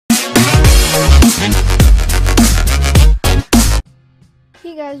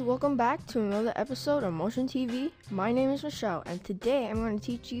guys, welcome back to another episode of MotionnTV. My name is Michelle, and today I'm going to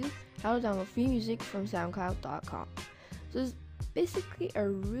teach you how to download free music from SoundCloud.com. So it's basically a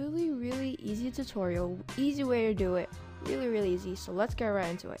really easy tutorial, easy way to do it, really easy. So let's get right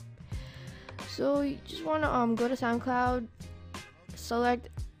into it. So you just want to go to SoundCloud, select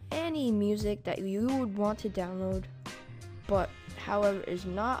any music that you would want to download, but however is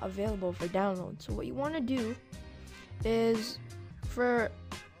not available for download. So what you want to do is, for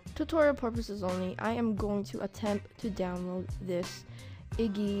tutorial purposes only, I am going to attempt to download this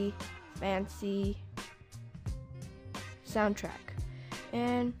Iggy Fancy soundtrack.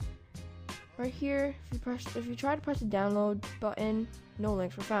 And right here, if you try to press the download button, no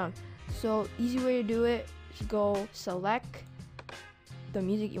links were found. So easy way to do it is go select the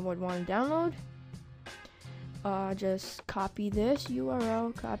music you would want to download. Just copy this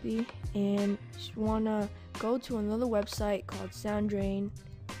URL, and just wanna go to another website called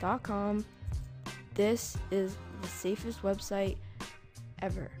sounddrain.com. This is the safest website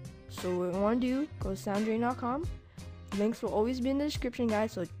ever. So what we want to do, go to sounddrain.com. Links will always be in the description,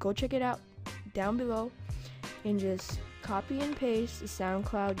 guys, so go check it out down below, and just copy and paste the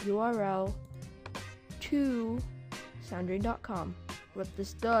SoundCloud URL to sounddrain.com. What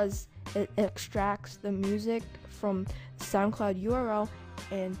this does, it extracts the music from the SoundCloud URL,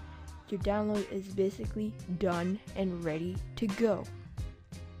 and your download is basically done and ready to go.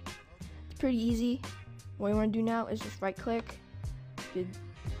 It's pretty easy. What you want to do now is just right click. You could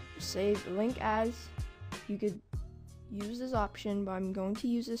save link as. You could use this option, but I'm going to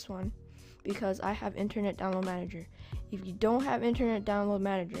use this one because I have Internet Download Manager. If you don't have Internet Download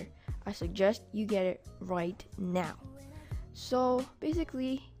Manager, I suggest you get it right now. So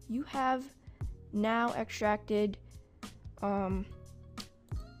basically, you have now extracted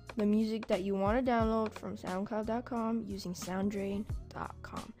the music that you want to download from SoundCloud.com using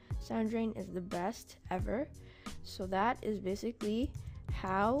SoundDrain.com. SoundDrain is the best ever. So that is basically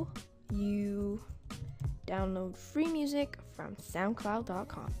how you download free music from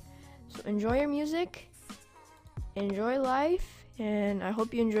SoundCloud.com. So enjoy your music, enjoy life, and I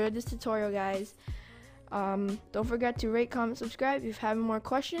hope you enjoyed this tutorial, guys. Don't forget to rate, comment, subscribe. If you have more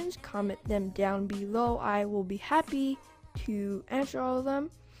questions, comment them down below. I will be happy to answer all of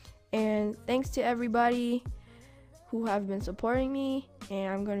them. And thanks to everybody who have been supporting me,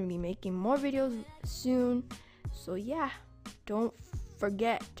 and I'm going to be making more videos soon. So yeah, don't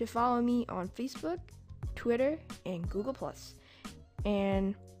forget to follow me on Facebook, Twitter, and Google+.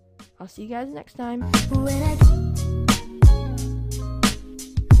 And I'll see you guys next time.